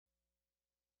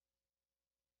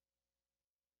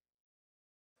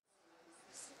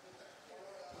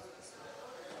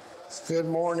Good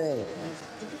morning.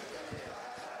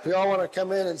 We all want to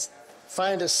come in and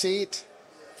find a seat.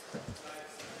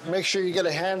 Make sure you get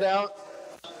a handout.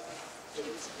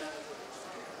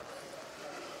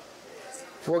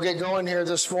 We'll get going here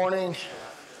this morning.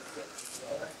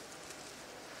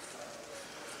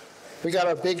 We got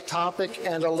a big topic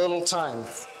and a little time.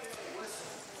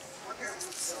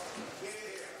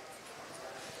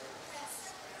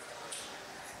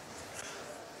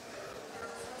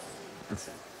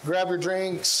 Grab your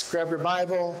drinks, grab your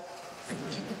Bible,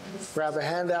 grab a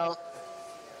handout.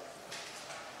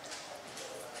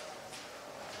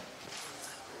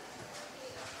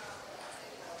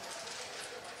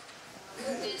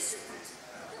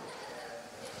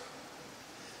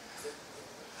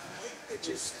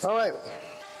 All right.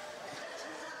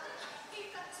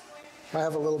 I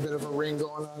have a little bit of a ring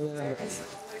going on there.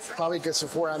 Probably because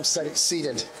of where I'm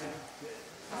seated.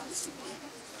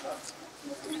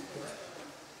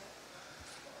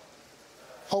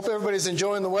 Hope everybody's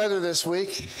enjoying the weather this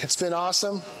week. It's been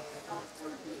awesome.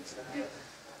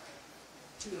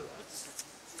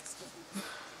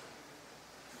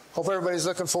 Hope everybody's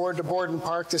looking forward to Borden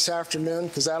Park this afternoon,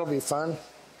 because that'll be fun.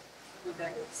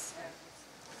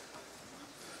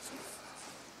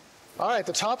 All right,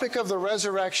 the topic of the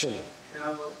resurrection.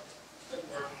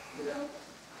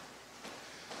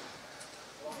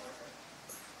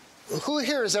 Who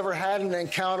here has ever had an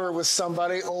encounter with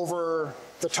somebody over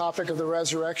the topic of the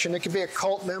resurrection? It could be a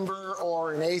cult member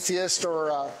or an atheist or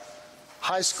a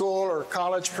high school or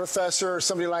college professor or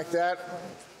somebody like that.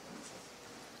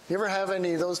 You ever have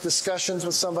any of those discussions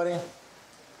with somebody?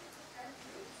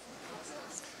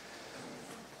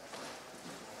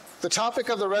 The topic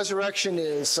of the resurrection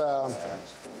is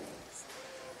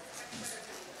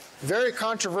very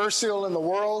controversial in the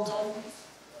world,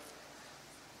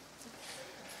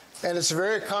 and it's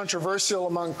very controversial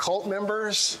among cult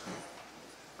members.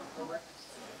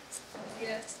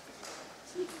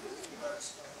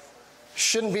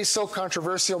 Shouldn't be so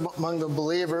controversial among the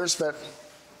believers, but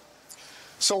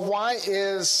so why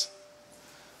is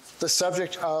the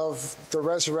subject of the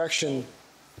resurrection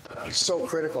so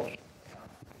critical?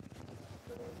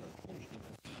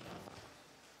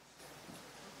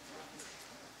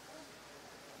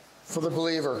 For the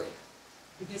believer.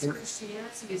 Because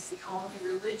Christianity is the only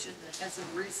religion that has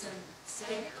a risen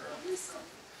Savior.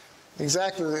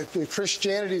 Exactly.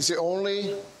 Christianity is the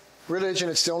only religion,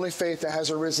 it's the only faith that has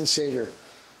a risen Savior.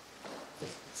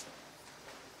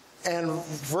 And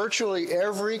virtually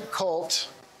every cult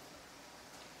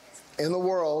in the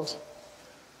world,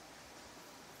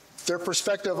 their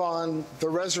perspective on the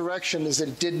resurrection is that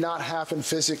it did not happen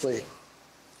physically.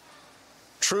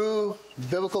 True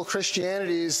biblical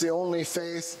Christianity is the only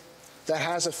faith that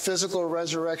has a physical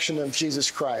resurrection of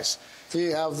Jesus Christ.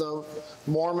 You have the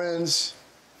Mormons,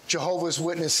 Jehovah's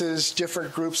Witnesses,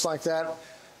 different groups like that.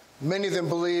 Many of them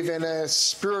believe in a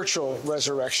spiritual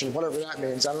resurrection, whatever that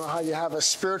means. I don't know how you have a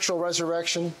spiritual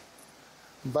resurrection,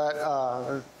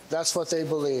 but that's what they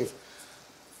believe.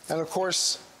 And of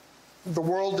course, the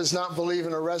world does not believe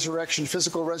in a resurrection,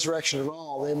 physical resurrection at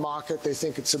all. They mock it. They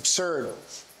think it's absurd.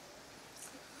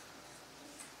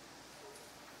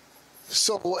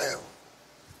 So,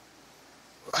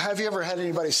 have you ever had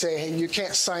anybody say, hey, you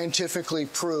can't scientifically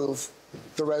prove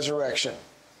the resurrection?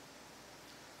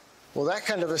 Well, that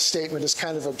kind of a statement is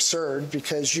kind of absurd,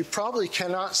 because you probably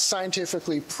cannot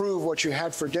scientifically prove what you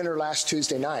had for dinner last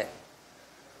Tuesday night.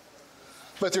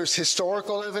 But there's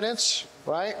historical evidence,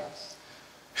 right?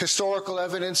 Historical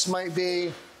evidence might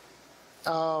be,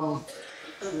 all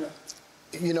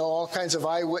kinds of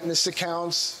eyewitness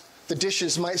accounts. The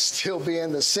dishes might still be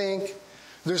in the sink.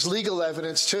 There's legal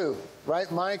evidence too, right,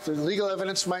 Mike? The legal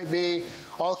evidence might be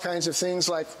all kinds of things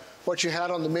like what you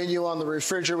had on the menu on the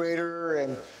refrigerator,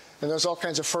 and there's all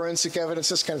kinds of forensic evidence,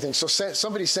 this kind of thing. So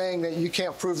somebody saying that you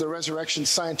can't prove the resurrection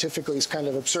scientifically is kind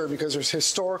of absurd, because there's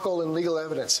historical and legal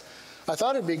evidence. I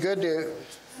thought it'd be good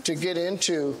to get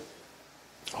into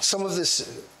some of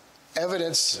this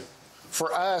evidence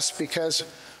for us, because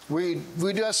we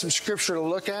do have some scripture to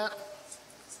look at.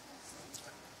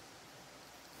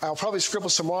 I'll probably scribble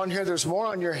some more on here. There's more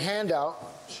on your handout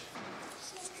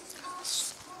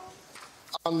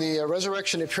on the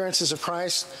resurrection appearances of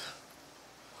Christ.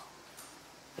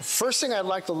 First thing I'd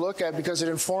like to look at, because it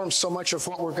informs so much of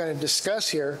what we're going to discuss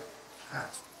here,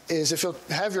 is if you'll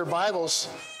have your Bibles,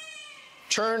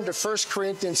 turn to 1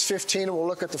 Corinthians 15, and we'll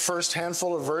look at the first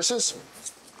handful of verses.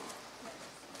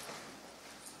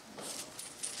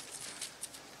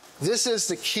 This is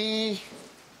the key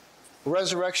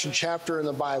resurrection chapter in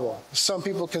the Bible. Some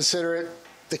people consider it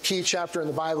the key chapter in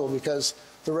the Bible because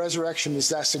the resurrection is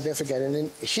that significant. And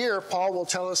in here, Paul will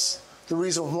tell us the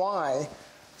reason why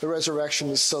the resurrection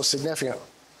is so significant.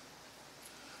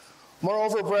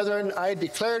 Moreover, brethren, I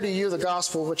declare to you the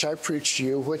gospel which I preached to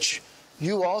you, which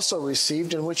you also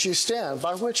received, in which you stand,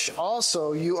 by which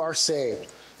also you are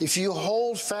saved. If you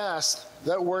hold fast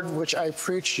that word which I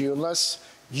preached to you, unless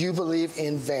you believe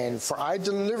in vain. For I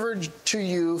delivered to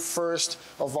you first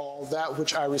of all that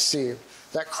which I received,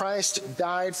 that Christ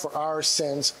died for our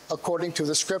sins according to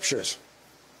the Scriptures,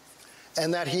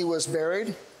 and that he was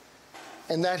buried,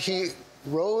 and that he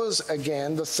rose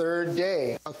again the third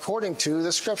day according to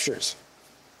the Scriptures,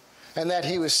 and that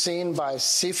he was seen by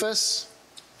Cephas,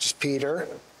 which is Peter,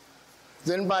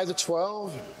 then by the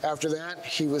 12. After that,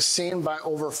 he was seen by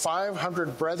over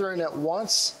 500 brethren at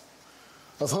once,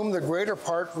 of whom the greater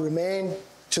part remain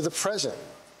to the present.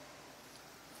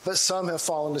 But some have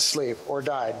fallen asleep or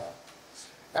died.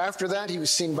 After that, he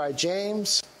was seen by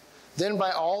James, then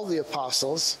by all the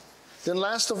apostles. Then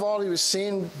last of all, he was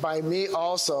seen by me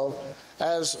also,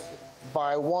 as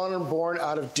by one born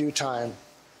out of due time.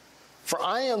 For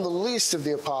I am the least of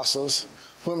the apostles,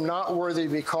 whom not worthy to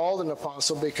be called an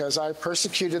apostle, because I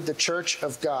persecuted the church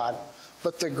of God.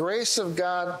 But by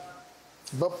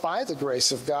the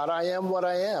grace of God, I am what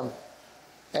I am.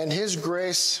 And his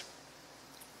grace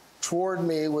toward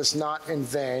me was not in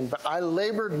vain, but I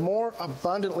labored more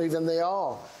abundantly than they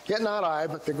all. Yet not I,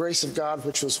 but the grace of God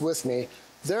which was with me.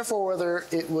 Therefore, whether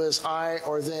it was I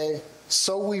or they,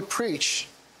 so we preach,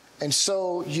 and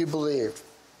so you believed.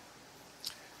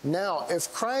 Now,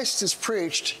 if Christ is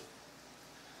preached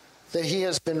that he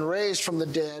has been raised from the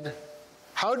dead,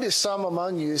 how do some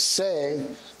among you say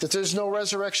that there's no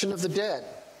resurrection of the dead?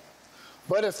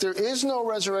 But if there is no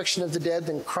resurrection of the dead,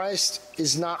 then Christ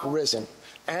is not risen.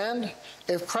 And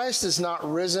if Christ is not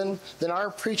risen, then our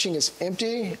preaching is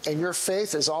empty, and your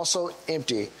faith is also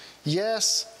empty.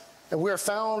 Yes, and we are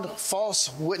found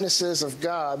false witnesses of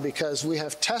God, because we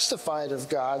have testified of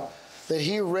God that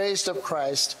he raised up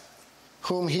Christ,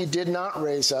 whom he did not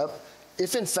raise up,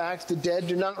 if in fact the dead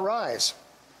do not rise.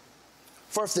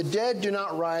 For if the dead do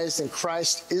not rise, then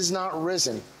Christ is not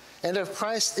risen. And if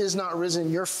Christ is not risen,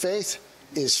 your faith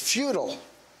is futile.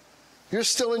 You're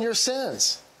still in your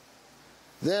sins.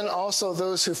 Then also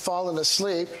those who've fallen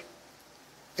asleep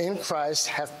in Christ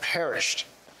have perished.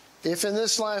 If in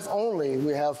this life only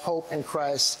we have hope in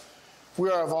Christ, we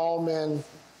are of all men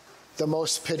the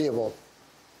most pitiable.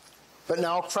 But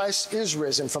now Christ is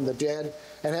risen from the dead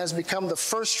and has become the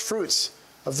first fruits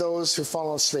of those who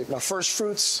fall asleep. Now, first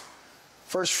fruits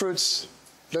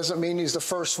doesn't mean he's the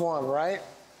first one, right?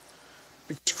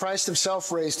 Because Christ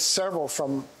himself raised several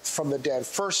from the dead.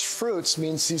 First fruits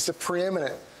means he's the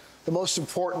preeminent, the most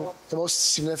important, the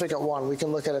most significant one. We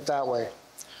can look at it that way.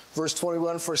 Verse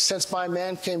 21, for since by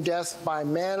man came death, by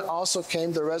man also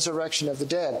came the resurrection of the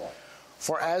dead.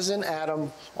 For as in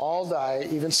Adam all die,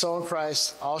 even so in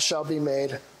Christ all shall be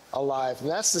made alive. And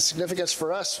that's the significance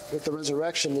for us with the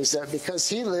resurrection, is that because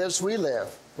he lives, we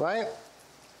live, right?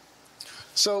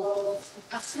 So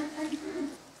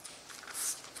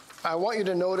I want you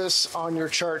to notice on your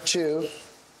chart too,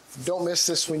 don't miss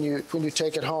this when you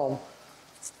take it home.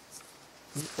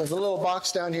 There's a little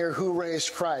box down here, who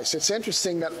raised Christ. It's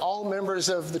interesting that all members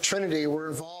of the Trinity were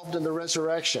involved in the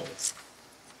resurrection.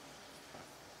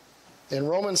 In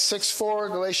Romans 6:4,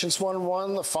 Galatians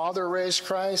 1:1, the Father raised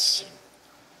Christ.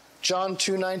 John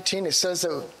 2:19, it says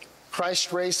that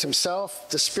Christ raised himself.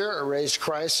 The Spirit raised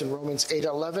Christ in Romans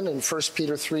 8:11 and 1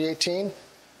 Peter 3:18.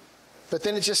 But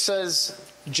then it just says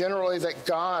generally that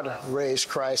God raised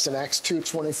Christ in Acts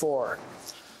 2:24.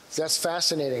 That's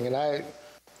fascinating, and I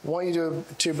want you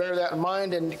to bear that in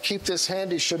mind and keep this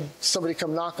handy should somebody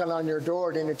come knocking on your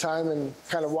door at any time and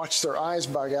kind of watch their eyes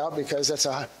bug out, because that's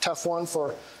a tough one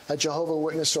for a Jehovah's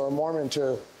Witness or a Mormon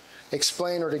to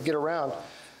explain or to get around.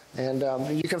 And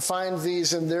you can find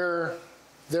these in their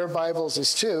Bibles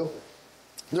as too.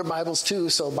 Their Bibles too,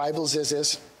 so Bibles is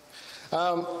this.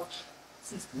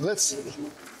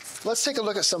 Let's take a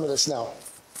look at some of this now.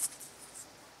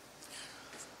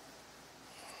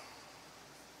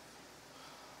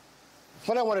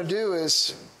 What I want to do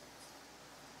is,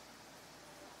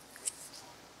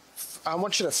 I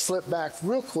want you to flip back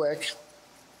real quick.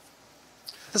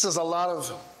 This is a lot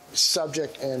of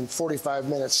subject in 45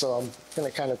 minutes, so I'm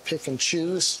going to kind of pick and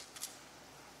choose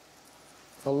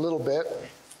a little bit.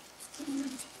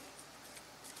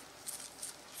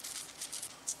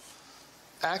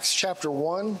 Acts chapter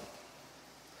 1.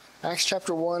 Acts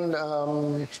chapter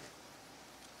 1,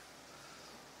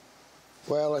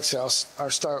 well, let's see,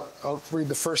 I'll read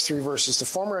the first three verses. The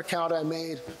former account I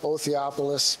made, O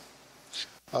Theophilus,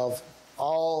 of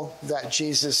all that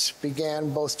Jesus began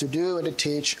both to do and to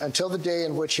teach until the day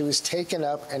in which he was taken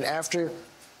up, and after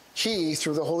he,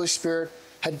 through the Holy Spirit,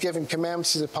 had given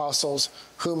commandments to the apostles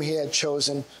whom he had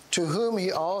chosen, to whom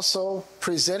he also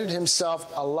presented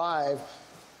himself alive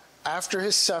after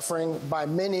his suffering by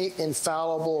many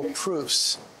infallible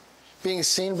proofs, being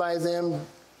seen by them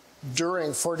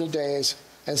during 40 days,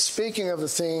 and speaking of the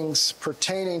things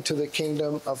pertaining to the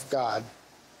kingdom of God.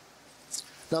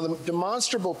 Now, the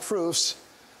demonstrable proofs,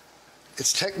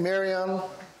 it's tekmerion,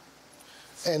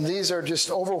 and these are just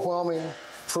overwhelming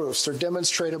proofs. They're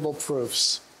demonstrable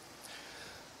proofs.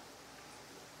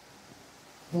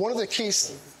 One of the key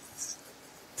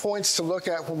points to look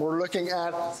at when we're looking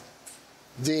at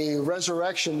the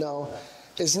resurrection, though,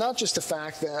 is not just the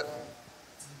fact that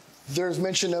there's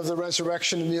mention of the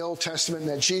resurrection in the Old Testament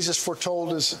and that Jesus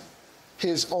foretold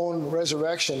his own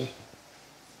resurrection,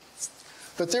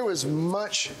 but there was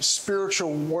much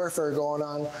spiritual warfare going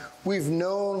on. We've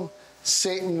known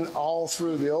Satan all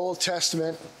through the Old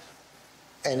Testament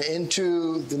and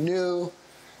into the New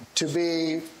to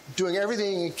be doing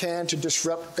everything he can to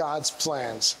disrupt God's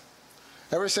plans.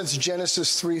 Ever since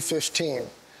Genesis 3:15,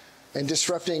 and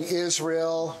disrupting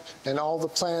Israel and all the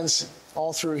plans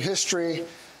all through history,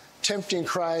 tempting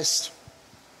Christ.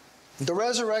 The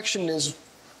resurrection is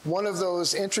one of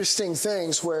those interesting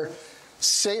things where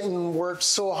Satan worked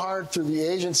so hard through the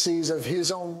agencies of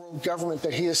his own world government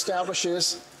that he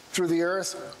establishes through the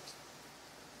earth,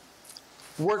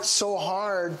 worked so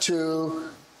hard to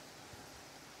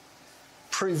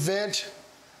prevent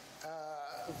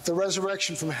the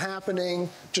resurrection from happening,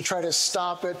 to try to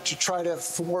stop it, to try to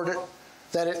thwart it,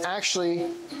 that it actually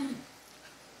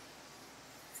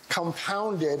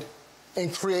compounded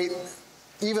and create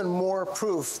even more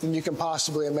proof than you can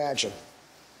possibly imagine.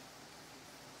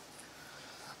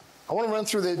 I want to run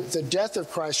through the death of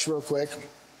Christ real quick,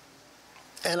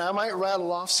 and I might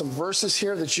rattle off some verses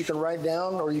here that you can write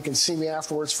down, or you can see me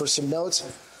afterwards for some notes.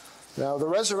 Now, the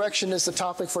resurrection is the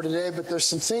topic for today, but there's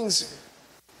some things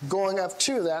going up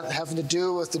to that having to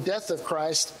do with the death of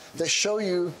Christ that show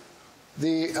you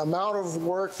the amount of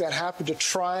work that happened to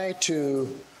try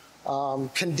to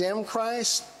condemn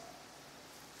Christ,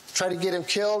 try to get him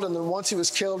killed, and then once he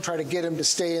was killed, try to get him to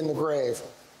stay in the grave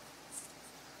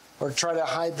or try to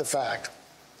hide the fact.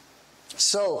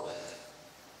 So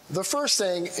the first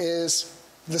thing is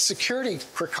the security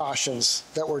precautions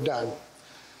that were done.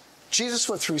 Jesus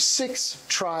went through 6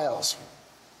 trials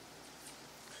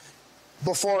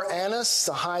before Annas,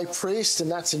 the high priest,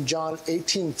 and that's in John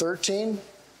 18:13.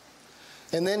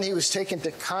 And then he was taken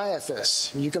to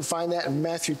Caiaphas. You can find that in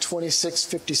Matthew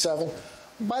 26:57.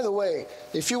 By the way,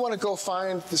 if you want to go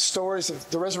find the stories of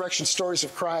the resurrection stories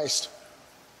of Christ,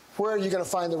 where are you going to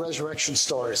find the resurrection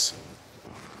stories?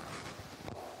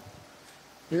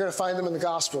 You're going to find them in the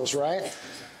Gospels, right?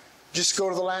 Just go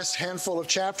to the last handful of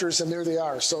chapters, and there they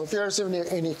are. So if there's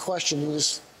any question, you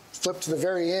just flip to the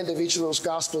very end of each of those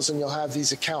Gospels, and you'll have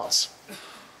these accounts.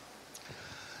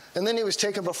 And then he was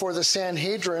taken before the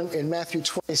Sanhedrin in Matthew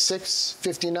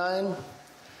 26:59.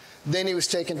 Then he was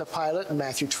taken to Pilate in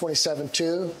Matthew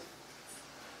 27:2.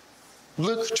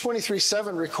 Luke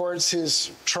 23:7 records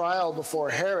his trial before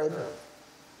Herod.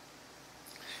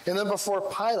 And then before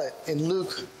Pilate in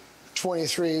Luke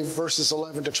 23, verses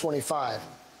 11 to 25.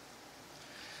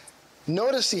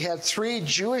 Notice he had 3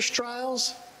 Jewish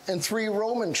trials and 3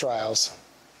 Roman trials.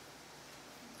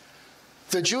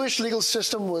 The Jewish legal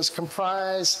system was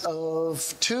comprised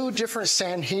of 2 different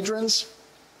Sanhedrins.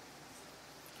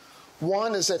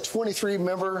 One is a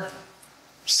 23-member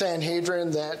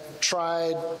Sanhedrin that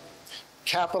tried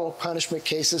capital punishment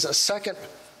cases. A second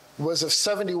was of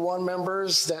 71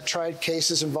 members that tried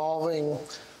cases involving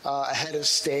a head of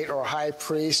state or a high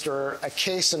priest or a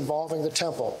case involving the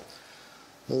temple.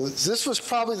 This was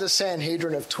probably the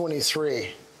Sanhedrin of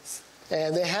 23.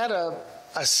 And they had a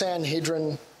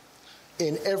Sanhedrin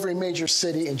in every major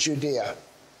city in Judea.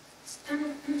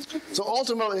 So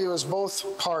ultimately, it was both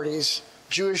parties,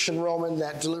 Jewish and Roman,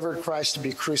 that delivered Christ to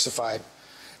be crucified.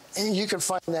 And you can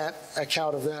find that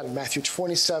account of that in Matthew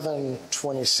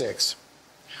 27:26.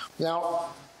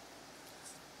 Now,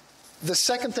 the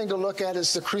second thing to look at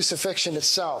is the crucifixion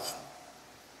itself.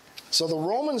 So the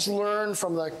Romans learned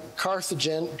from the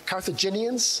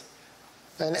Carthaginians,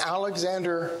 and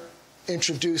Alexander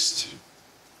introduced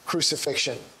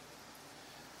crucifixion.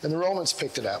 And the Romans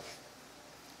picked it up.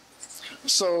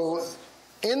 So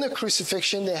in the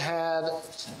crucifixion, they had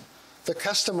the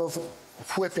custom of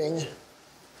whipping,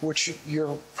 which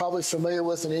you're probably familiar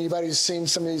with, and anybody who's seen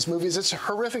some of these movies, it's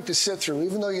horrific to sit through.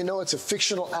 Even though you know it's a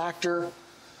fictional actor,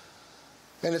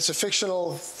 And it's a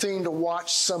fictional thing to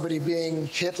watch somebody being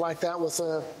hit like that with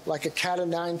like a cat of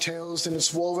nine tails, and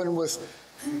it's woven with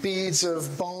beads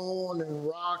of bone and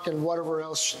rock and whatever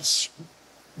else,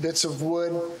 bits of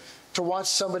wood. To watch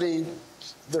somebody,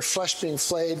 their flesh being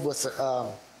flayed with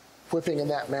whipping in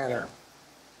that manner.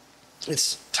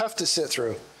 It's tough to sit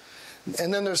through.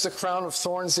 And then there's the crown of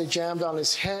thorns they jammed on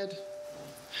his head.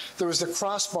 There was the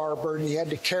crossbar burden he had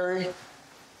to carry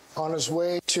on his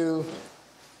way to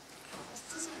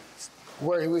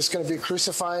where he was going to be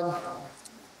crucified.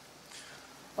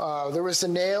 There was the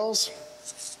nails.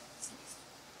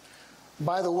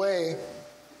 By the way,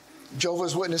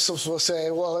 Jehovah's Witnesses will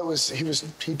say, well,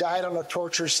 he died on a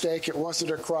torture stake. It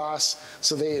wasn't a cross.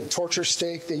 So they torture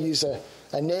stake. They use a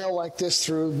nail like this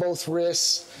through both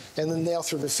wrists and then nail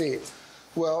through the feet.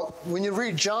 Well, when you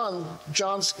read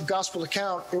John's gospel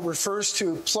account, it refers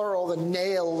to plural the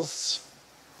nails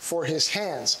for his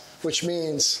hands, which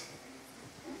means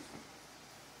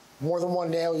more than one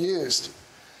nail used.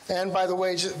 And by the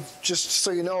way, just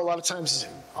so you know, a lot of times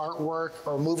artwork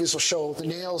or movies will show the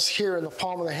nails here in the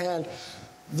palm of the hand.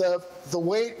 The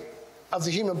weight of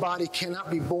the human body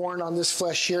cannot be borne on this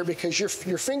flesh here because your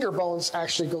finger bones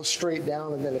actually go straight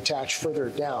down and then attach further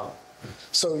down.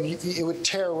 So it would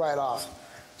tear right off.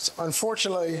 So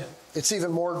unfortunately, it's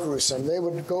even more gruesome. They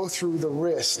would go through the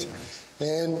wrist.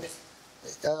 And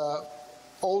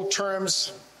old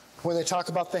terms, when they talk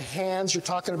about the hands, you're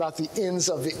talking about the ends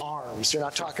of the arms. You're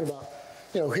not talking about,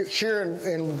 here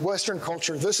in Western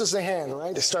culture, this is the hand,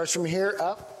 right? It starts from here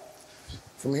up,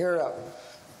 from here up.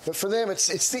 But for them,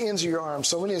 it's the ends of your arms.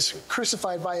 So when he was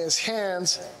crucified by his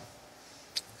hands,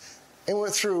 it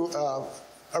went through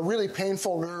a really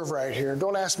painful nerve right here.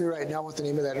 Don't ask me right now what the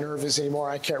name of that nerve is anymore.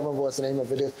 I can't remember what the name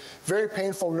of it is. Very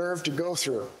painful nerve to go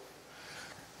through.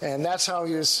 And that's how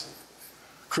he was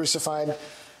crucified.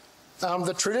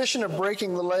 The tradition of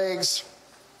breaking the legs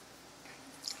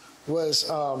was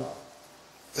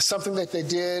something that they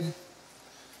did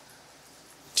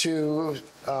to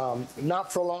not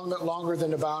prolong it longer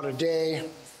than about a day.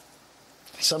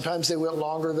 Sometimes they went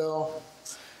longer, though.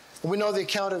 And we know the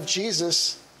account of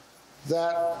Jesus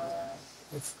that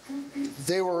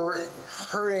they were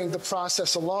hurrying the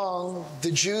process along.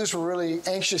 The Jews were really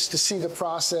anxious to see the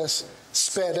process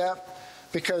sped up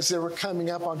because they were coming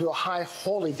up onto a high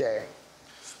holy day.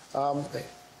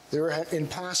 They were in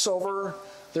Passover.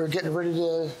 They were getting ready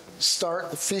to start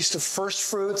the Feast of First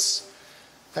Fruits.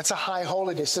 That's a high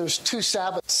holy day. So there's 2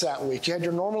 Sabbaths that week. You had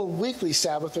your normal weekly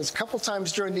Sabbath, but a couple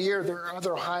times during the year, there are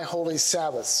other high holy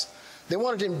Sabbaths. They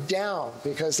wanted him down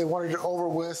because they wanted it over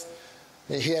with.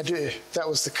 That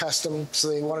was the custom, so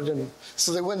they wanted him.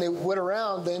 So when they went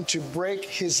around then to break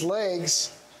his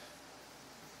legs,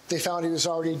 they found he was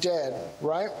already dead,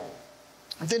 right?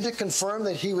 Then to confirm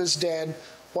that he was dead,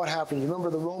 what happened? You remember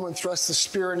the Roman thrust the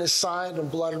spear in his side and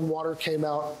blood and water came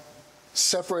out,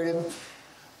 separated.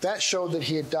 That showed that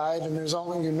he had died, and there's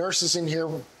all you nurses in here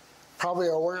probably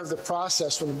are aware of the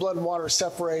process. When the blood and water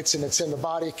separates and it's in the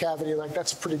body cavity, like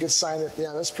that's a pretty good sign that,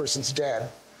 yeah, this person's dead.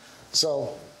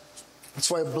 So that's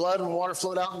why blood and water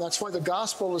flowed out, and that's why the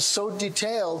gospel is so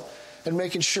detailed in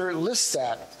making sure it lists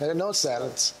that, and it notes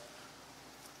that.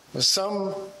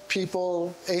 Some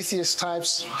people, atheist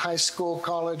types, high school,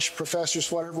 college, professors,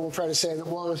 whatever, will try to say that,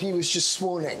 well, he was just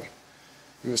swooning.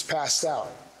 He was passed out.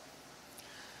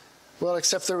 Well,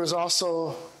 except there was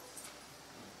also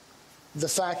the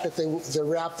fact that they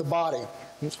wrapped the body.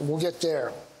 We'll get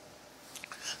there.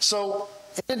 So,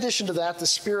 in addition to that, the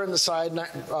spear in the side,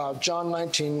 John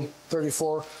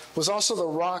 19:34, was also the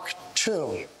rock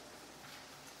tomb.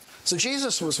 So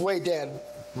Jesus was way dead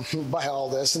by all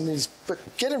this, but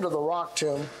get him to the rock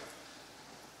tomb.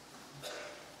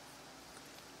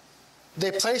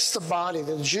 They placed the body,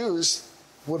 the Jews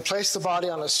would place the body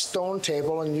on a stone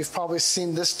table, and you've probably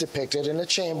seen this depicted in a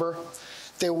chamber.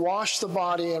 They washed the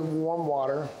body in warm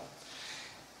water,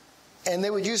 and they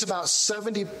would use about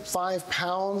 75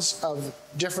 pounds of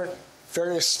different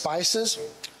various spices.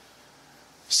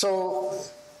 So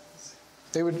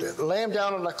they would lay them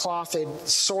down on a cloth. They'd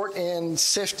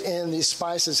sift in these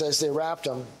spices as they wrapped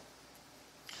them.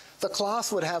 The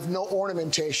cloth would have no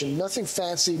ornamentation, nothing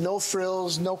fancy, no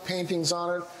frills, no paintings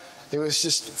on it. It was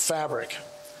just fabric,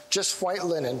 just white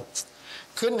linen.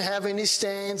 Couldn't have any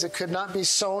stains. It could not be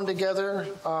sewn together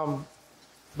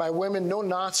by women. No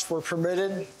knots were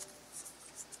permitted.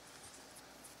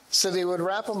 So they would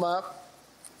wrap them up,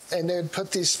 and they'd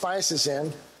put these spices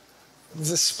in.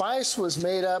 The spice was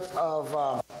made up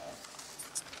of,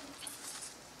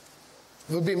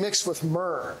 it would be mixed with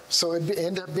myrrh. So it would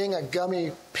end up being a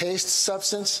gummy paste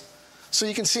substance. So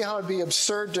you can see how it would be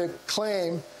absurd to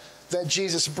claim that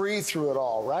Jesus breathed through it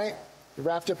all, right?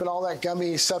 Wrapped up in all that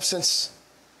gummy substance.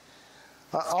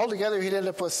 Altogether, he'd end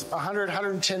up with 100,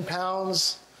 110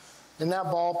 pounds in that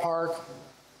ballpark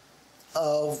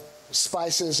of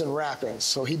spices and wrappings.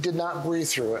 So he did not breathe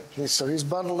through it. So he's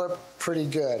bundled up pretty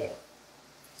good.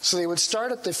 So they would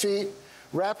start at the feet,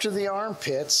 wrap to the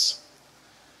armpits,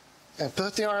 and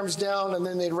put the arms down, and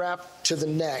then they'd wrap to the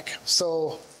neck.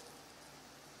 So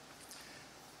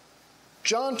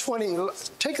John 20,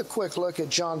 take a quick look at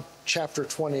John chapter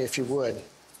 20, if you would.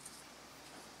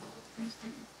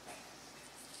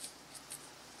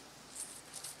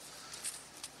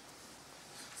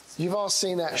 You've all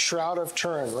seen that Shroud of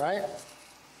Turin, right?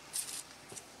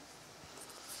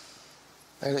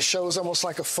 And it shows almost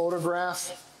like a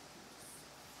photograph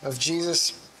of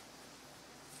Jesus.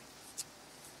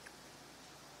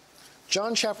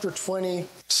 John chapter 20,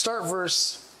 start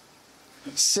verse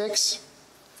 6.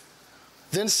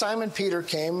 Then Simon Peter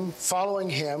came, following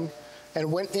him,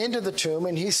 and went into the tomb,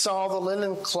 and he saw the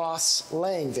linen cloths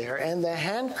laying there, and the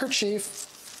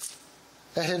handkerchief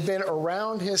that had been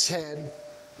around his head,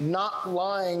 not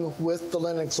lying with the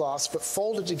linen cloths, but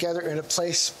folded together in a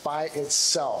place by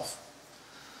itself.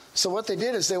 So what they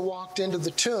did is they walked into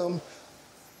the tomb.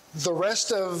 The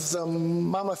rest of the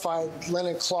mummified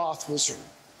linen cloth was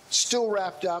still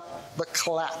wrapped up, but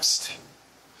collapsed.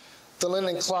 The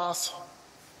linen cloth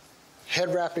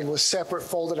head wrapping was separate,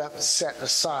 folded up, and set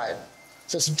aside.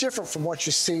 So it's different from what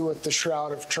you see with the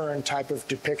Shroud of Turin type of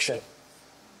depiction.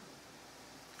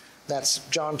 That's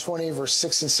John 20, verse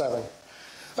 6 and 7.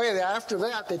 Okay, after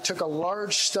that, they took a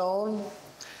large stone,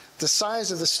 the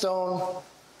size of the stone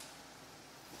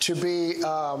to be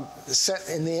set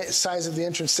in the size of the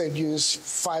entrance. They'd use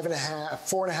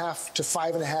 4.5 to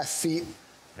 5.5 feet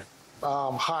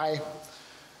high,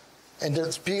 and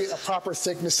to be a proper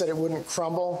thickness that it wouldn't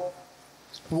crumble.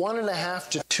 1.5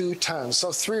 to 2 tons,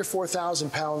 so 3,000 or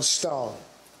 4,000 pound stone.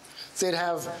 They'd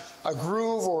have a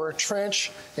groove or a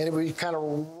trench, and it would be kind of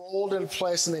rolled into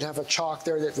place, and they'd have a chalk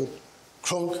there that would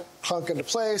clunk into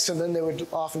place, and then they would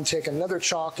often take another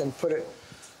chalk and put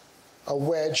a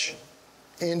wedge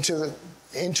into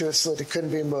it so that it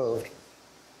couldn't be moved.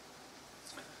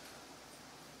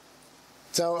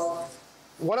 So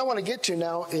what I want to get to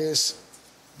now is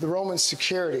the Roman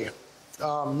security.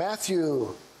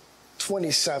 Matthew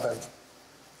 27.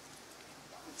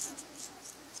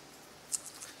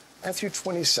 Matthew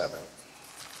 27.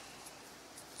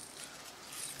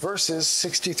 Verses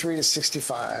 63 to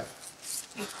 65.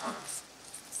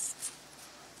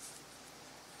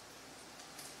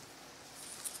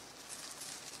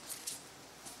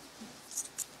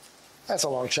 That's a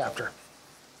long chapter.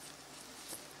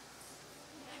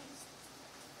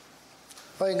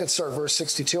 Well, you can start verse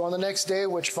 62. On the next day,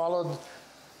 which followed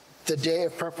the day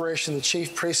of preparation, the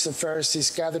chief priests and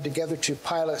Pharisees gathered together to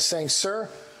Pilate, saying, "Sir,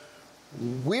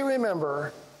 we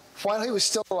remember while he was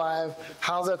still alive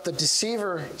how that the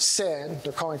deceiver said,"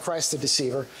 they're calling Christ the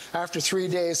deceiver, "after 3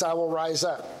 days I will rise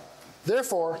up.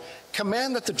 Therefore,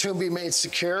 command that the tomb be made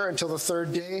secure until the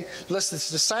 3rd day, lest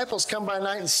his disciples come by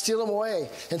night and steal him away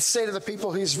and say to the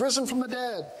people, 'He's risen from the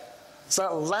dead.' So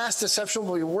that last deception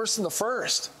will be worse than the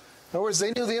first." In other words,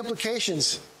 they knew the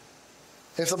implications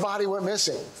if the body went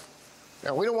missing.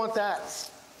 Now, we don't want that.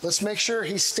 Let's make sure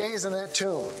he stays in that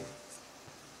tomb.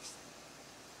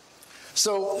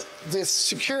 So the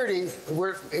security,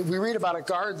 we read about a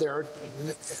guard there.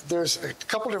 There's a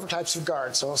couple different types of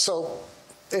guards. So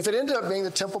if it ended up being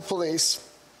the temple police,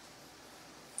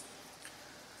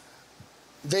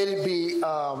 they'd be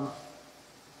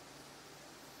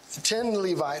 10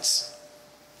 Levites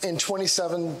in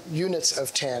 27 units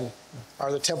of 10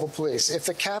 are the temple police. If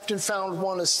the captain found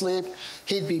one asleep,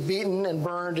 he'd be beaten and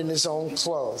burned in his own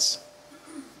clothes.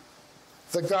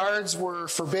 The guards were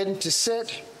forbidden to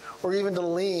sit or even to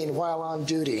lean while on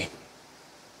duty.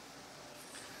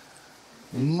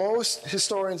 Most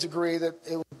historians agree that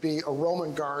it would be a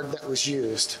Roman guard that was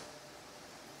used.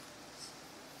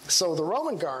 So the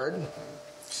Roman guard,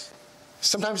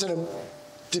 sometimes in a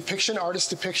depiction, artist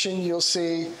depiction, you'll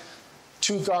see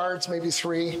 2 guards, maybe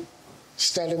 3,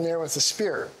 standing there with a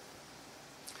spear.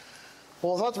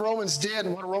 Well, what the Romans did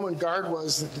and what a Roman guard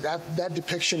was, that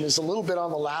depiction is a little bit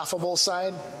on the laughable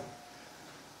side.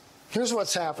 Here's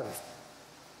what's happened.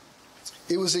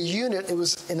 It was a unit, it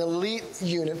was an elite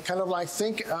unit, kind of like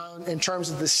think in terms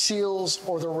of the SEALs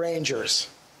or the Rangers.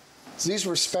 So these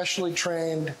were specially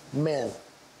trained men.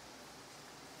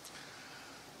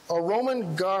 A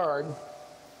Roman guard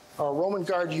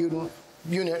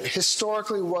unit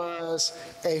historically was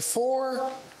a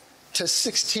 4 to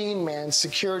 16 man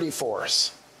security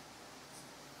force.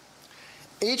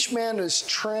 Each man is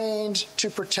trained to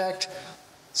protect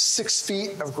 6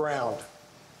 feet of ground.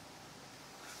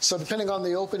 So depending on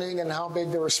the opening and how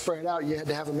big they were spread out, you had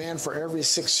to have a man for every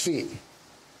 6 feet.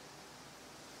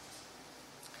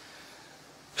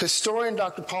 Historian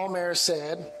Dr. Paul Mayer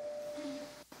said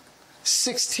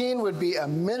 16 would be a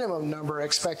minimum number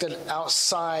expected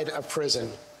outside of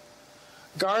prison.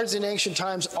 Guards in ancient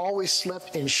times always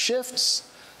slept in shifts,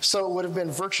 so it would have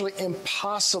been virtually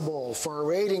impossible for a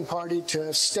raiding party to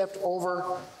have stepped over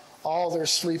all their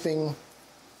sleeping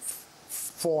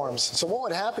forms. So what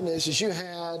would happen is you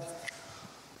had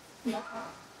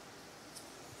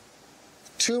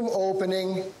tomb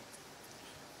opening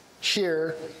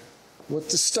here with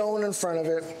the stone in front of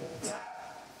it.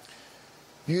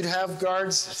 You'd have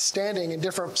guards standing in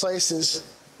different places.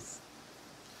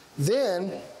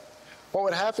 Then what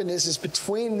would happen is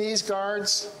between these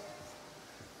guards,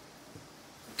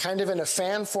 kind of in a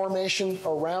fan formation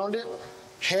around it,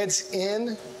 heads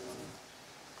in,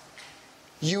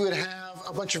 you would have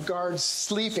a bunch of guards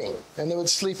sleeping, and they would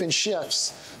sleep in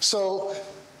shifts. So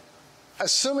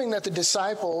assuming that the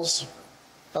disciples,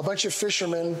 a bunch of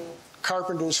fishermen,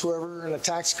 carpenters, whoever, and a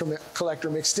tax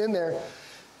collector mixed in there,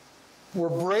 were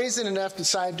brazen enough to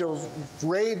decide to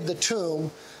raid the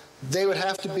tomb, they would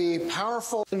have to be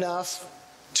powerful enough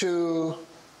to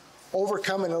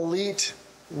overcome an elite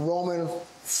Roman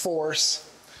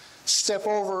force, step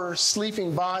over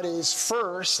sleeping bodies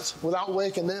first without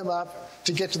waking them up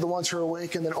to get to the ones who are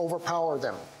awake and then overpower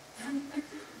them.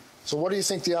 So what do you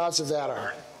think the odds of that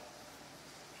are?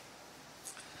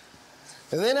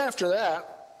 And then after that,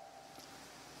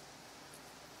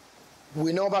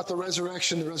 we know about the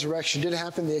resurrection. The resurrection did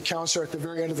happen. The accounts are at the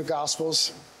very end of the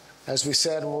Gospels. As we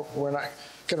said, we're not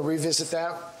going to revisit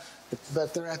that,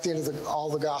 but they're at the end of all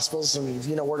the Gospels, and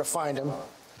you know where to find them.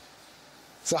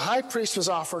 The high priest was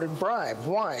offered a bribe.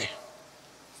 Why?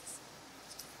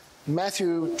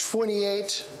 Matthew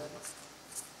 28.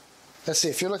 Let's see,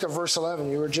 if you look at verse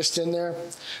 11, you were just in there.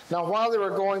 Now, while they were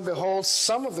going, behold,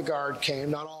 some of the guard came,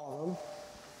 not all of them,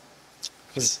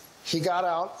 because he got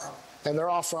out, and they're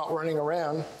all out running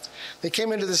around. They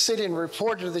came into the city and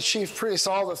reported to the chief priests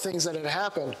all the things that had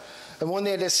happened. And when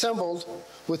they had assembled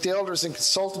with the elders and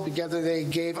consulted together, they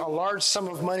gave a large sum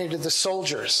of money to the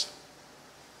soldiers,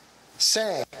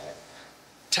 saying,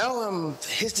 tell him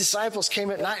his disciples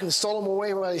came at night and stole him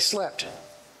away while he slept.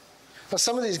 Now,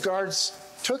 some of these guards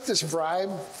took this bribe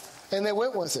and they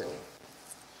went with it.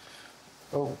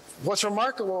 Well, what's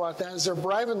remarkable about that is they're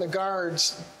bribing the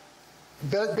guards,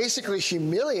 basically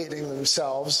humiliating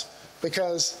themselves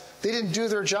because they didn't do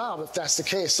their job, if that's the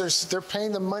case. They're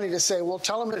paying them money to say, well,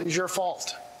 tell them it was your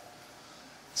fault.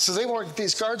 So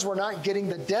these guards were not getting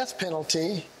the death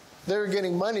penalty. They were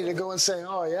getting money to go and say,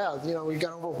 oh, yeah, we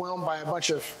got overwhelmed by a bunch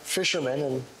of fishermen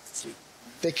and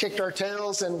they kicked our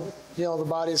tails and, the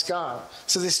body's gone.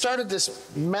 So they started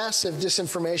this massive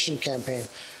disinformation campaign.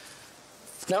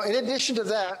 Now, in addition to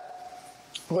that,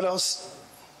 what else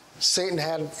Satan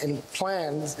had in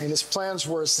his plans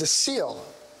was the seal.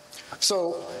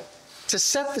 So to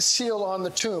set the seal on the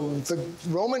tomb, the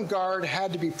Roman guard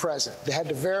had to be present. They had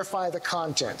to verify the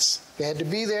contents. They had to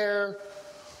be there,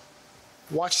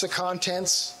 watch the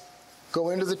contents,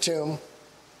 go into the tomb.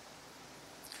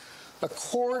 A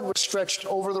cord was stretched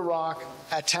over the rock,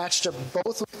 attached to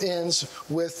both ends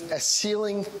with a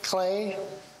sealing clay,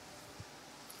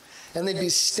 and they'd be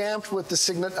stamped with the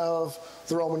signet of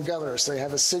the Roman governors. They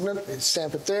have a signet, they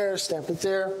stamp it there, stamp it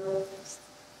there.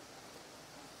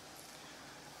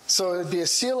 So it'd be a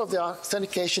seal of the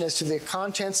authentication as to the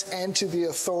contents and to the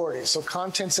authority. So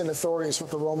contents and authority is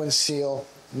what the Roman seal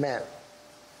meant.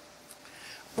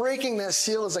 Breaking that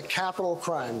seal is a capital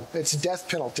crime. It's death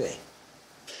penalty.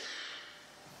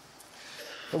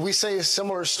 We say a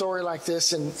similar story like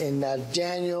this in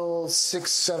Daniel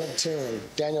 6:17.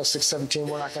 Daniel 6:17,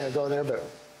 we're not going to go there, but...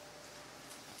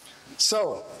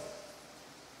 So,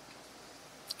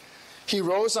 he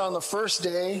rose on the first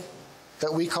day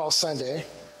that we call Sunday.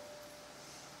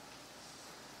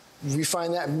 We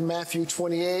find that in Matthew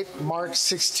 28, Mark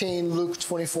 16, Luke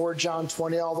 24, John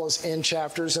 20, all those end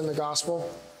chapters in the gospel.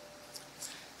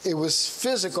 It was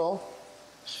physical.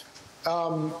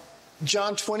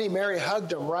 John 20, Mary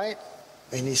hugged him, right?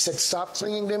 And he said, stop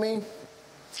clinging to me.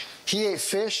 He ate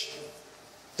fish.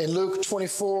 In Luke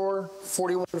 24,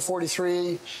 41 to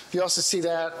 43, you also see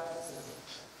that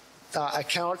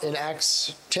account in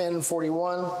Acts 10,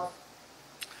 41.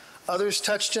 Others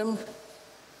touched him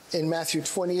in Matthew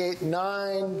 28,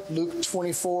 9, Luke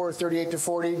 24, 38 to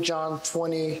 40, John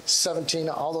 20, 17,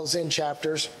 all those end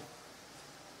chapters.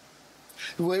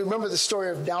 We remember the story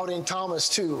of doubting Thomas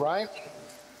too, right?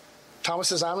 Thomas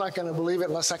says, I'm not going to believe it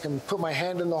unless I can put my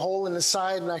hand in the hole in his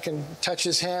side and I can touch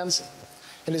his hands.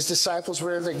 And his disciples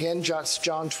were there again,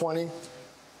 John 20.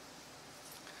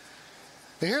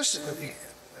 Here's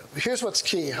what's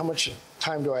key. How much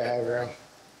time do I have here?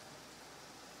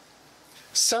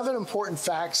 7 important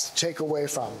facts to take away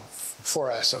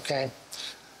for us, okay?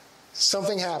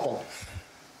 Something happened.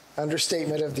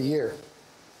 Understatement of the year.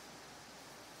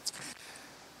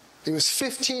 It was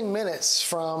 15 minutes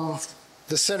from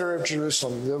the center of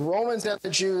Jerusalem. The Romans and the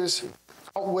Jews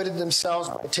outwitted themselves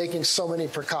by taking so many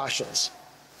precautions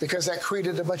because that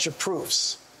created a bunch of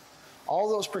proofs. All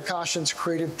those precautions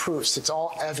created proofs. It's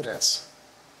all evidence.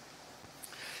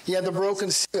 You had the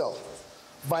broken seal,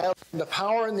 violating the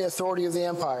power and the authority of the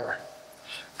empire.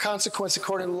 Consequence,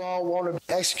 according to law, wanted to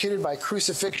be executed by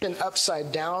crucifixion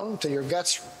upside down till your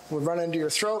guts would run into your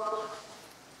throat.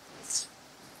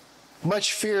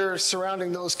 Much fear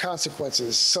surrounding those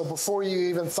consequences. So before you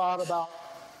even thought about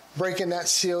breaking that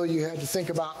seal, you had to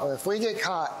think about, oh, if we get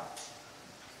caught,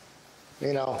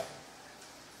 the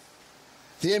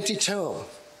empty tomb.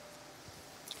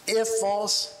 If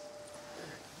false,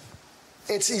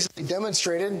 it's easily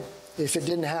demonstrated, if it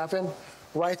didn't happen,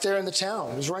 right there in the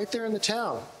town. It was right there in the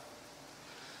town.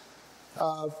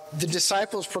 The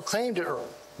disciples proclaimed it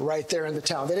right there in the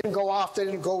town. They didn't go off. They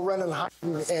didn't go run and hide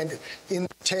and in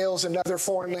tales and other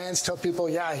foreign lands tell people,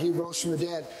 yeah, he rose from the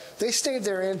dead. They stayed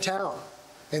there in town,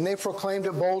 and they proclaimed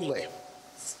it boldly.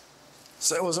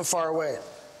 So it wasn't far away.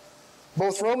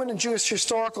 Both Roman and Jewish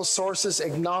historical sources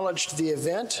acknowledged the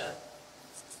event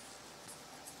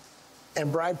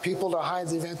and bribed people to hide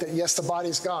the event that, yes, the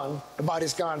body's gone. The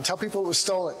body's gone. Tell people it was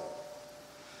stolen.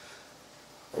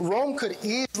 Rome could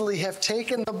easily have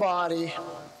taken the body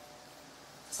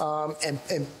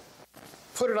and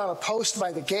put it on a post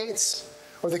by the gates,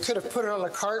 or they could have put it on a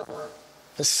cart,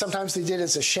 as sometimes they did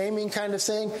as a shaming kind of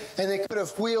thing, and they could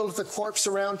have wheeled the corpse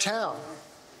around town.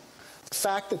 The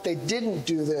fact that they didn't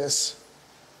do this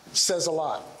says a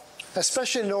lot,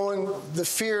 especially knowing the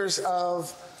fears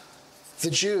of the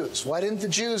Jews. Why didn't the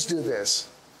Jews do this?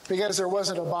 Because there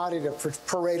wasn't a body to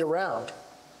parade around.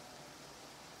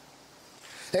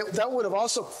 That would have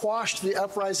also quashed the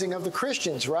uprising of the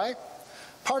Christians, right?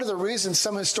 Part of the reason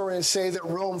some historians say that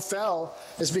Rome fell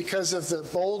is because of the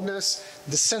boldness,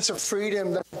 the sense of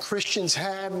freedom that Christians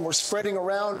had and were spreading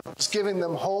around. It was giving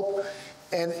them hope,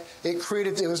 and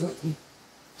it was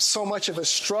so much of a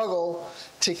struggle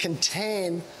to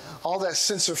contain all that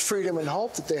sense of freedom and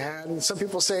hope that they had. And some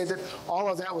people say that all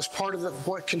of that was part of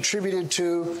what contributed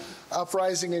to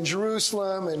uprising in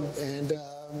Jerusalem and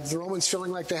the Romans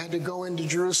feeling like they had to go into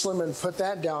Jerusalem and put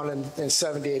that down in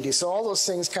 70 AD. So all those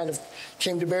things kind of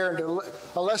came to bear to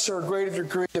a lesser or greater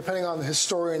degree, depending on the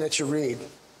historian that you read.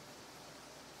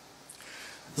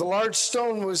 The large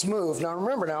stone was moved. Now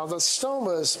remember, the stone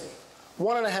was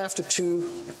 1.5 to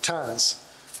 2 tons.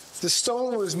 The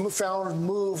stone was found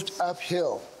moved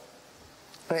uphill.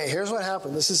 Hey, here's what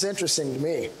happened. This is interesting to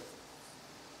me.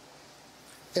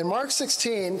 In Mark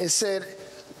 16, it said,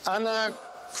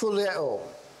 anakuleo,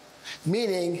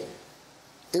 meaning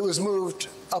it was moved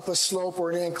up a slope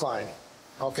or an incline.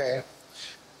 Okay?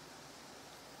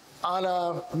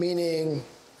 Ana meaning,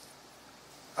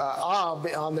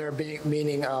 on there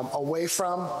meaning away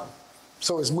from.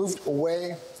 So it was moved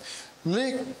away.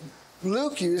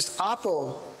 Luke used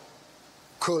apokuleo,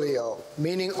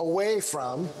 meaning away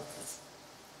from.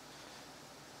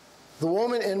 The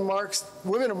women in Mark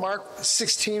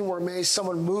 16 were amazed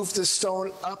someone moved the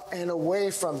stone up and away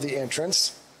from the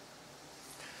entrance.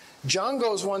 John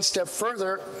goes one step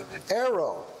further,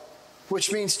 arrow,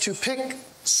 which means to pick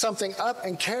something up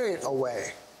and carry it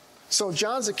away. So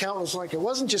John's account was like, it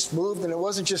wasn't just moved and it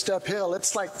wasn't just uphill.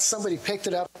 It's like somebody picked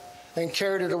it up and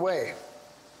carried it away.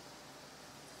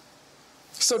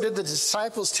 So did the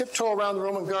disciples tiptoe around the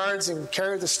Roman guards and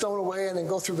carry the stone away and then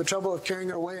go through the trouble of carrying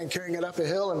it away and carrying it up a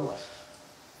hill and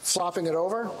flopping it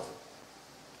over?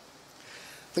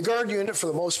 The guard unit, for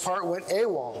the most part, went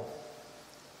AWOL,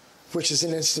 which is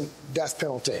an instant death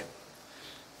penalty.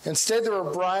 Instead, they were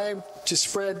bribed to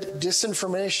spread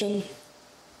disinformation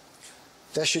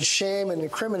that should shame and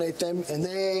incriminate them, and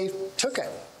they took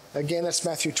it. Again, that's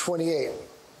Matthew 28.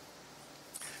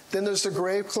 Then there's the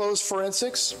grave clothes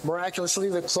forensics. Miraculously,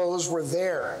 the clothes were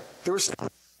there. If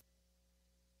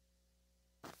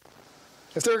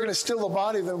they were going to steal the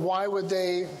body, then why would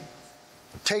they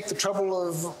take the trouble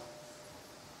of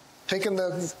taking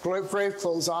the grave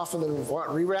clothes off and then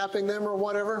rewrapping them or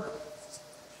whatever?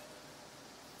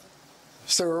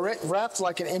 So they were wrapped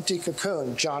like an empty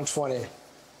cocoon, John 20.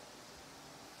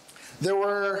 There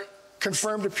were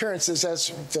confirmed appearances,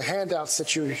 as the handouts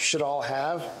that you should all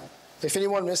have. If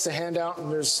anyone missed a handout and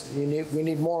we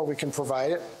need more, we can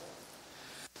provide it.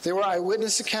 They were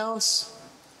eyewitness accounts.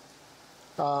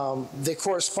 They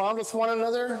correspond with one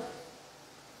another.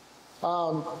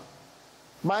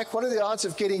 Mike, what are the odds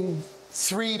of getting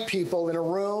 3 people in a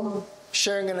room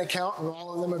sharing an account and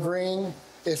all of them agreeing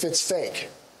if it's fake?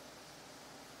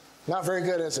 Not very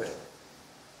good, is it?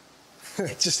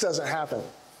 It just doesn't happen.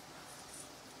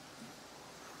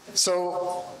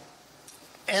 So,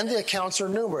 and the accounts are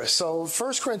numerous. So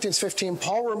 1 Corinthians 15,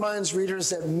 Paul reminds readers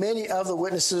that many of the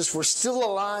witnesses were still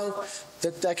alive,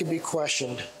 that could be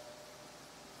questioned.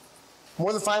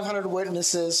 More than 500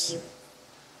 witnesses.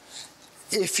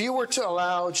 If you were to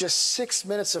allow just 6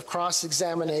 minutes of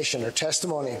cross-examination or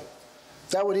testimony,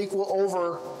 that would equal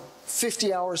over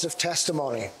 50 hours of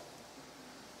testimony.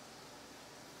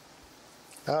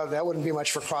 That wouldn't be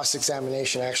much for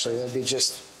cross-examination, actually. That would be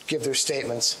just give their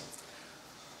statements.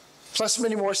 Plus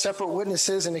many more separate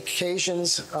witnesses and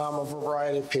occasions of a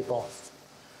variety of people.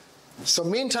 So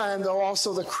meantime, though,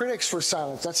 also the critics were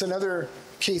silent. That's another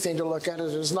key thing to look at.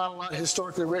 There's not a lot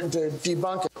historically written to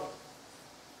debunk it.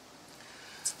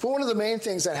 But one of the main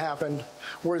things that happened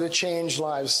were the changed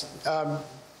lives.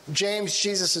 James,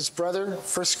 Jesus' brother,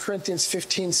 1 Corinthians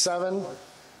 15:7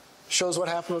 shows what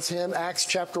happened with him. Acts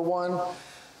chapter 1.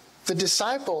 The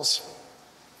disciples,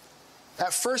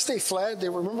 at first they fled. They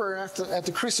remember at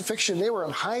the crucifixion, they were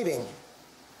in hiding.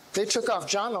 They took off.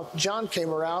 John came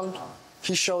around.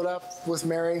 He showed up with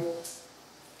Mary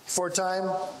for a time.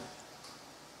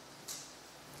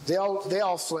 They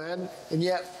all fled, and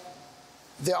yet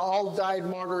they all died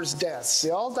martyrs' deaths.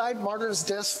 They all died martyrs'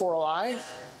 deaths for a lie.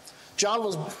 John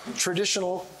was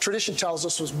tradition tells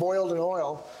us was boiled in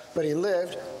oil, but he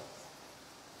lived.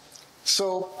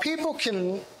 So people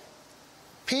can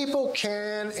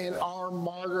and are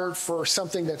martyred for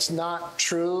something that's not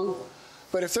true.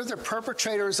 But if they're the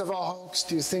perpetrators of a hoax,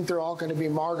 do you think they're all going to be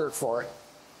martyred for it?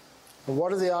 And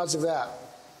what are the odds of that?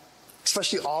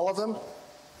 Especially all of them.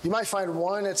 You might find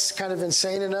one that's kind of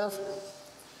insane enough.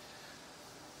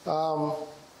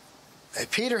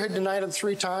 Peter had denied him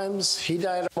 3 times. He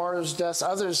died a martyr's death.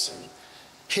 Others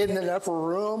hid in an upper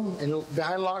room and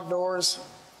behind locked doors.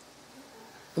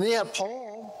 And then you have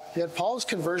Paul. You had Paul's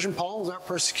conversion. Paul was out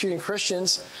persecuting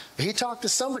Christians. He talked to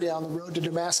somebody on the road to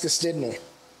Damascus, didn't he?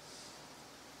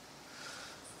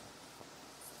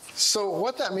 So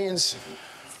what that means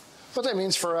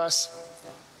for us,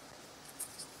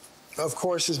 of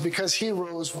course, is because he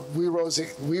rose, we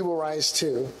will rise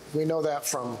too. We know that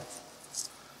from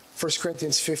 1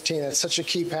 Corinthians 15. It's such a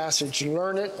key passage. You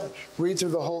learn it, read through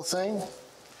the whole thing.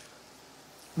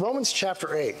 Romans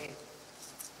chapter 8.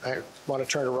 I want to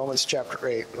turn to Romans chapter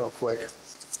 8 real quick.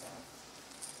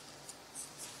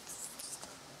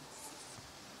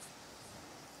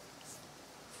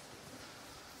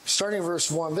 Starting verse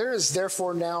 1, there is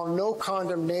therefore now no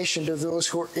condemnation to those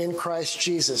who are in Christ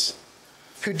Jesus,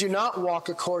 who do not walk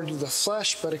according to the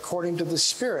flesh, but according to the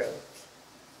Spirit.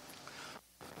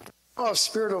 The law of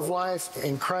Spirit of life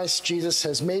in Christ Jesus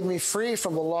has made me free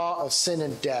from the law of sin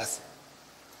and death.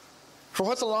 For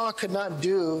what the law could not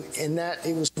do, in that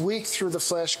it was weak through the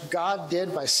flesh, God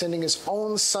did by sending his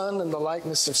own Son in the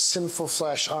likeness of sinful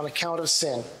flesh on account of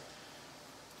sin.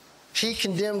 He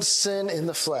condemned sin in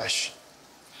the flesh,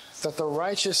 that the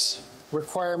righteous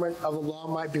requirement of the law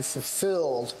might be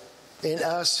fulfilled in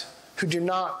us who do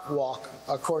not walk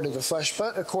according to the flesh,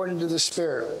 but according to the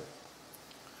Spirit.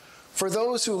 For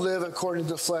those who live according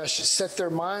to the flesh set their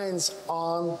minds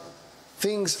on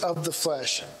things of the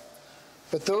flesh,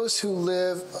 but those who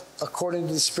live according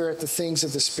to the Spirit, the things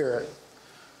of the Spirit.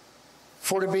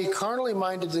 For to be carnally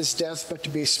minded is death, but to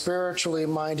be spiritually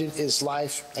minded is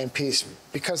life and peace.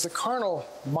 Because the carnal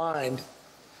mind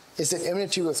is at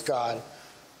enmity with God,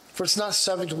 for it's not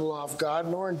subject to the law of God,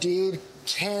 nor indeed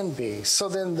can be. So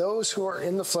then those who are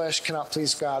in the flesh cannot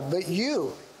please God. But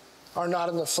you are not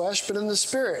in the flesh, but in the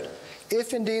Spirit,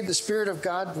 if indeed the Spirit of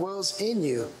God dwells in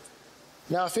you.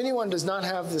 Now, if anyone does not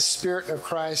have the Spirit of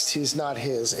Christ, he is not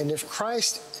his. And if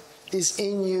Christ is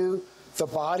in you, the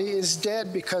body is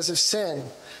dead because of sin,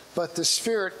 but the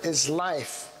Spirit is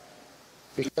life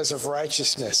because of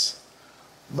righteousness.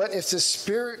 But if the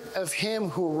Spirit of him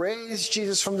who raised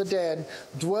Jesus from the dead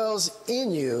dwells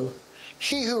in you,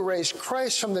 he who raised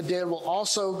Christ from the dead will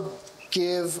also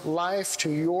give life to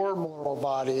your mortal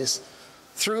bodies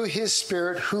through his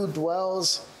Spirit who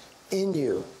dwells in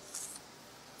you.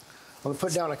 I'm going to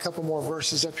put down a couple more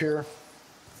verses up here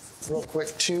real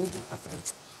quick, too.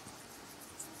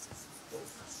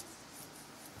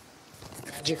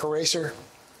 Magic eraser.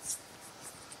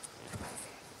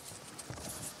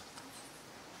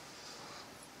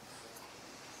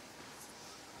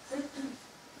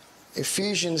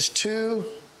 Ephesians 2,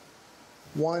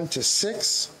 1 to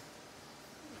 6.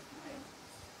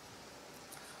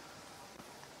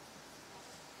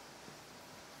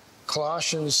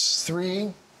 Colossians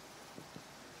 3,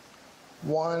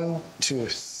 1 to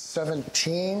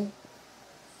 17.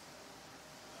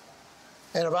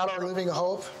 And about our living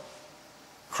hope,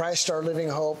 Christ our living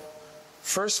hope,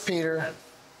 1 Peter,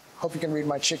 hope you can read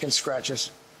my chicken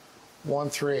scratches, 1,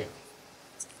 3. I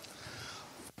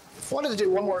wanted to do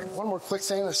one more quick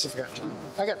thing. Let's see if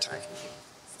I got time.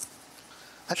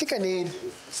 I think I need,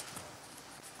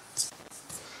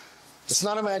 it's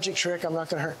not a magic trick, I'm not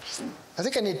going to hurt. I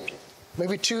think I need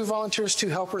maybe 2 volunteers, 2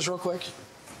 helpers real quick.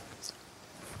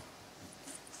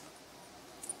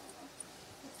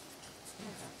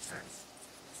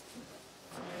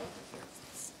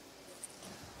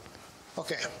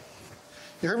 Okay.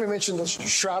 You heard me mention the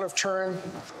Shroud of Turin.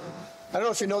 I don't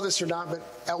know if you know this or not, but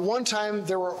at one time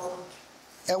there were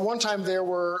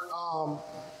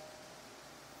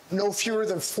no fewer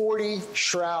than 40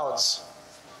 shrouds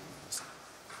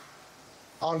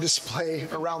on display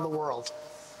around the world.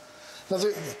 Now,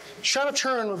 the Shroud of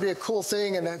Turin would be a cool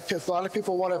thing, and a lot of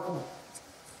people want to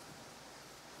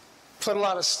put a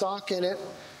lot of stock in it.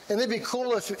 And it'd be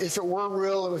cool if it were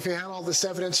real and if you had all this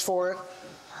evidence for it.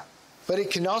 But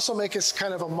it can also make us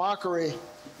kind of a mockery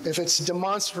if it's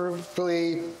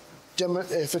demonstrably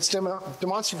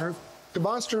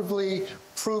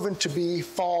proven to be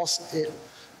false. It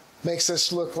makes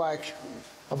us look like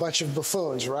a bunch of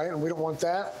buffoons, right? And we don't want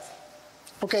that.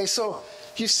 Okay, so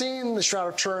you've seen the Shroud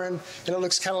of Turin, and it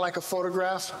looks kind of like a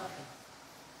photograph.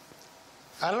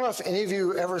 I don't know if any of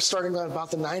you ever starting about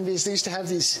the 90s, they used to have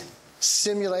these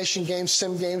simulation games,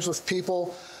 sim games with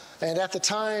people. And at the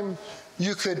time,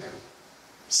 you could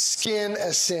skin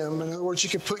a sim. In other words, you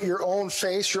could put your own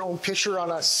face, your own picture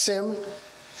on a sim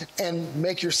and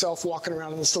make yourself walking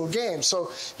around in this little game.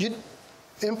 So you'd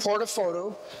import a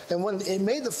photo, and when it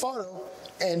made the photo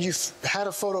and you had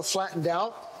a photo flattened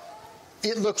out,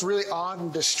 it looked really odd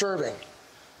and disturbing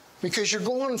because you're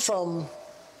going from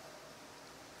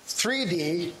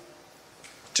 3D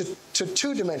to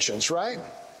 2 dimensions, right?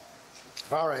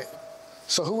 All right.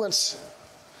 So who wants?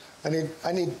 I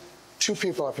need 2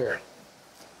 people up here.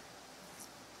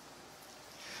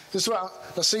 This is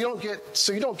what so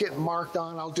you don't get marked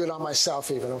on. I'll do it on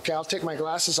myself even. Okay, I'll take my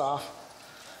glasses off.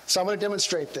 So I'm going to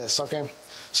demonstrate this. Okay.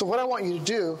 So what I want you to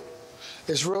do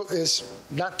is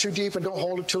not too deep and don't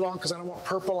hold it too long because I don't want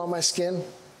purple on my skin.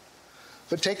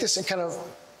 But take this and kind of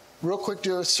real quick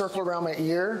do a circle around my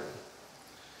ear,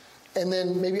 and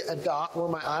then maybe a dot where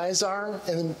my eyes are,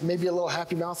 and then maybe a little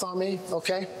happy mouth on me.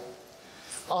 Okay.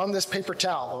 On this paper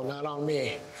towel, though, not on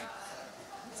me.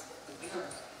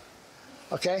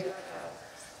 Okay?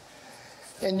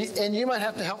 And you might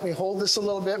have to help me hold this a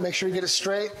little bit, make sure you get it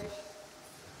straight.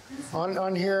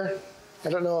 On here, I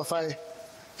don't know if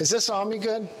is this on me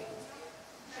good?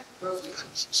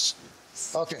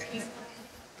 Okay.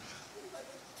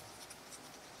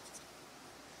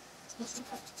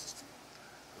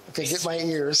 Okay, get my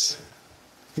ears.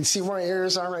 You see where my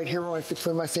ears are right here where I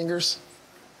put my fingers?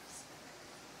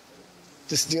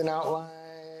 Just do an outline,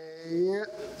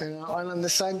 an outline on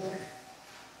this side.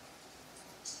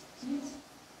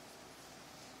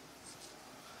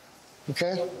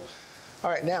 Okay? All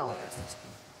right, now,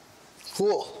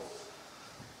 cool.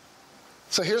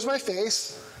 So here's my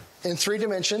face in 3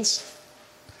 dimensions.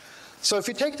 So if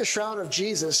you take the shroud of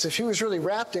Jesus, if he was really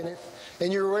wrapped in it,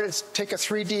 and you were ready to take a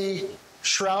 3D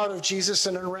shroud of Jesus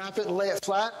and unwrap it and lay it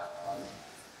flat,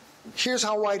 here's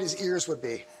how wide his ears would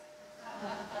be.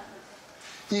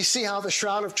 You see how the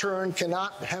Shroud of Turin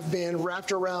cannot have been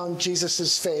wrapped around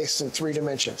Jesus' face in 3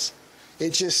 dimensions.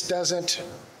 It just doesn't.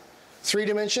 3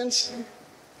 dimensions,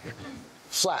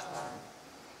 flat.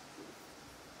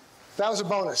 That was a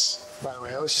bonus, by the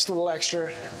way. It was just a little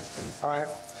extra. All right.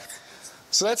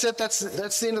 So that's it. That's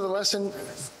the end of the lesson.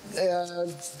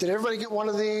 Did everybody get one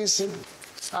of these?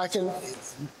 I can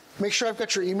make sure I've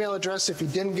got your email address if you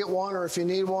didn't get one or if you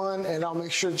need one, and I'll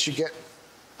make sure that you get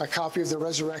a copy of the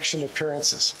resurrection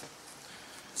appearances.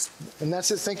 And that's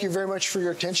it. Thank you very much for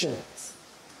your attention.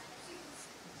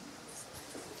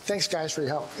 Thanks, guys, for your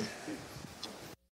help.